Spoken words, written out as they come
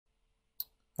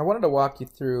I wanted to walk you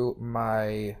through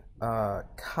my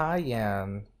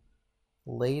Cayenn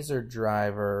laser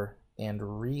driver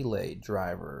and relay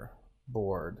driver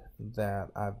board that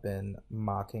I've been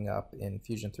mocking up in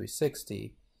Fusion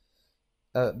 360.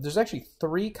 There's actually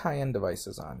three Cayenn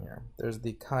devices on here. There's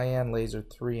the Cayenn laser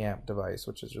 3 amp device,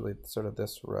 which is really sort of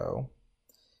this row.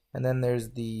 And then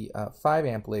there's the 5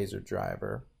 amp laser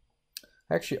driver.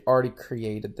 I actually already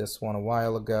created this one a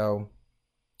while ago,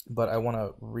 but I want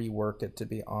to rework it to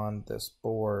be on this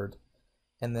board.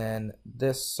 And then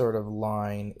this sort of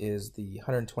line is the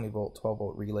 120 volt, 12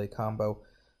 volt relay combo.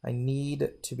 I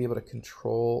need to be able to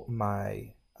control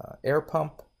my air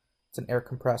pump. It's an air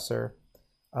compressor,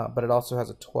 but it also has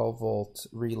a 12 volt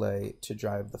relay to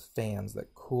drive the fans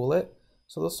that cool it.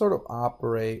 So they'll sort of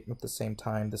operate at the same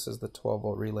time. This is the 12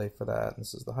 volt relay for that. And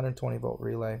this is the 120 volt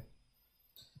relay.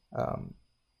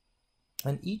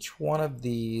 And each one of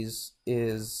these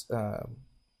is,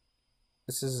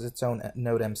 this is its own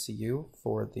NodeMCU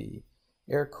for the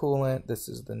air coolant. This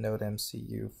is the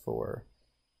NodeMCU for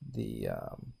the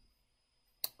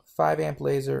 5 amp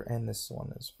laser, and this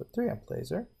one is for 3 amp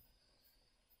laser.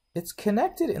 It's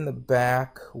connected in the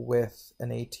back with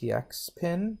an ATX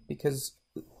pin because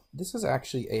this is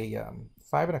actually a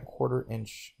 5¼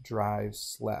 inch drive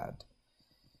sled.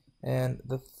 And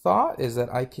the thought is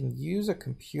that I can use a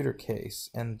computer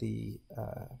case and the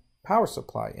power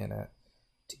supply in it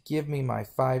to give me my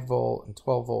 5 volt and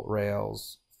 12 volt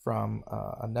rails from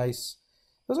a nice,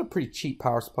 those are pretty cheap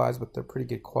power supplies, but they're pretty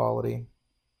good quality.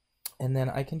 And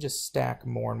then I can just stack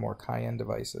more and more Cayenn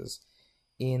devices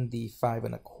in the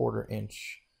 5¼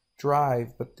 inch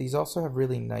drive, but these also have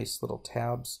really nice little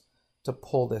tabs to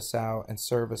pull this out and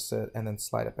service it and then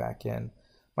slide it back in.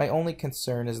 My only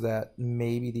concern is that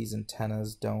maybe these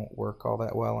antennas don't work all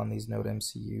that well on these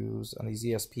NodeMCUs, on these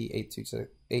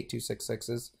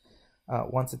ESP8266s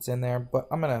once it's in there, but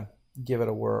I'm going to give it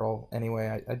a whirl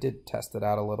anyway. I did test it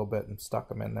out a little bit and stuck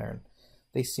them in there, and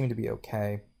they seem to be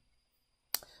okay.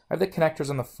 I have the connectors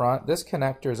on the front. This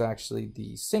connector is actually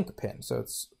the sync pin, so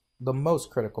it's the most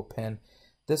critical pin.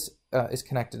 This is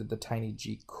connected to the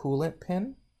TinyG coolant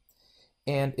pin.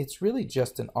 And it's really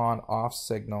just an on-off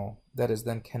signal that is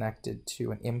then connected to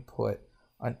an input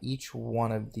on each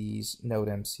one of these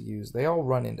NodeMCUs. They all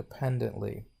run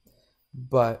independently,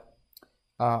 but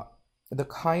the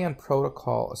Cayenn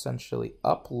protocol essentially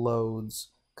uploads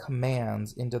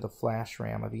commands into the flash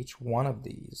RAM of each one of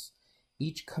these.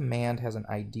 Each command has an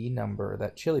ID number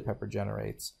that ChiliPeppr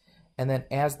generates, and then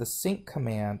as the sync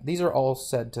command, these are all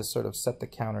said to sort of set the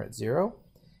counter at 0.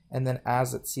 And then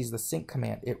as it sees the sync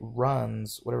command, it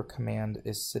runs whatever command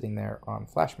is sitting there on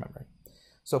flash memory.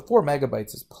 So 4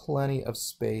 megabytes is plenty of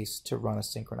space to run a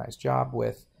synchronized job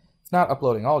with. It's not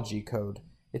uploading all G code.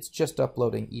 It's just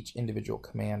uploading each individual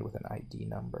command with an ID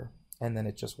number. And then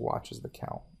it just watches the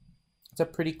count. It's a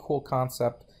pretty cool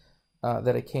concept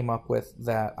that I came up with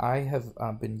that I have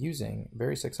been using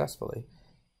very successfully.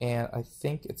 And I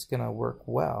think it's going to work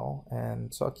well.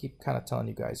 And so I'll keep kind of telling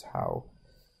you guys how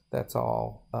that's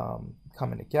all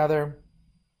coming together.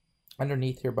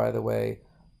 Underneath here, by the way,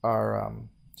 are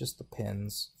just the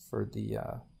pins for the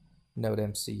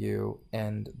NodeMCU,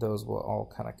 and those will all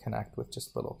kind of connect with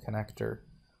just little connector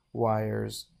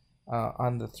wires.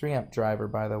 On the 3 amp driver,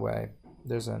 by the way,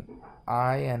 there's an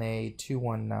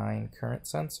INA219 current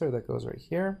sensor that goes right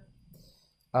here.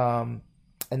 And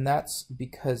that's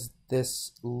because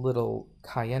this little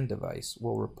Cayenn device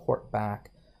will report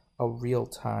back a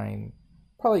real-time,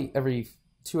 probably every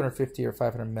 250 or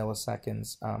 500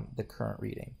 milliseconds, the current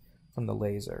reading from the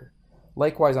laser.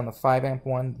 Likewise, on the 5 amp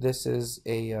one, this is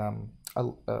a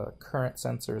current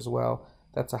sensor as well.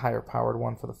 That's a higher powered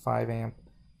one for the 5 amp.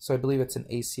 So I believe it's an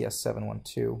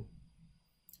ACS712.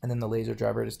 And then the laser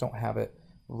driver, I just don't have it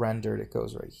rendered. It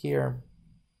goes right here.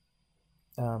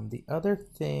 The other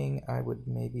thing I would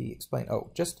maybe explain,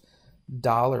 just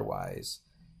dollar-wise,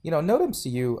 you know,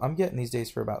 NodeMCU, I'm getting these days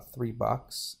for about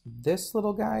 $3. This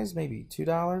little guy's maybe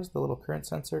 $2, the little current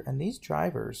sensor, and these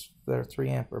drivers that are 3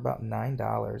 amp are about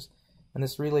 $9, and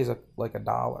this relay's like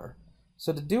 $1.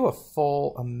 So to do a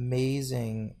full,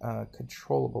 amazing,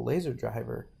 controllable laser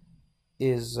driver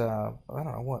is, I don't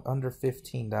know, what, under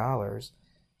 $15.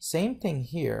 Same thing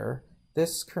here.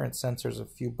 This current sensor is a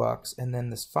few bucks, and then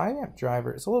this 5 amp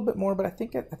driver is a little bit more, but I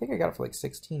think I got it for like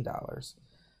 $16.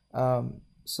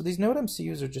 So these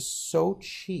NodeMCUs are just so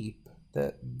cheap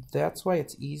that's why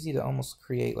it's easy to almost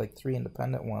create like 3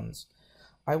 independent ones.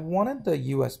 I wanted the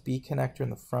USB connector in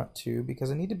the front too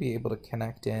because I need to be able to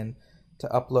connect in to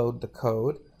upload the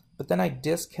code, but then I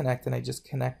disconnect and I just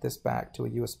connect this back to a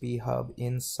USB hub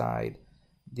inside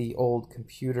the old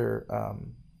computer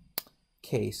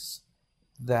case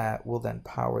that will then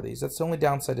power these. That's the only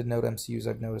downside to NodeMCUs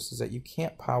I've noticed, is that you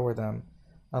can't power them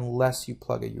unless you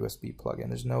plug a USB plug in.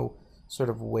 There's no sort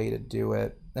of way to do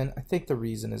it, and I think the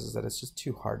reason is that it's just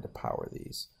too hard to power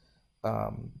these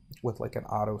with like an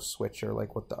auto switcher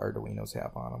like what the Arduinos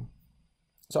have on them.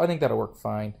 So I think that'll work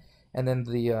fine. And then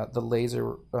the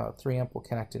laser 3 amp will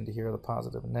connect into here, the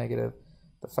positive and negative.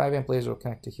 The 5 amp laser will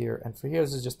connect to here, and for here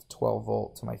this is just a 12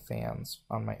 volt to my fans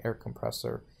on my air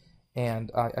compressor,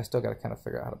 and I still got to kind of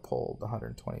figure out how to pull the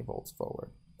 120 volts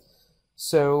forward.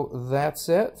 So that's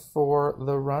it for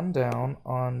the rundown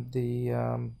on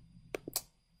the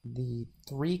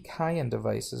 3 Cayenn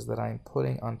devices that I'm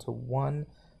putting onto one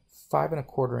 5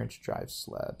 1/4 inch drive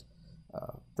sled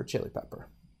for ChiliPeppr.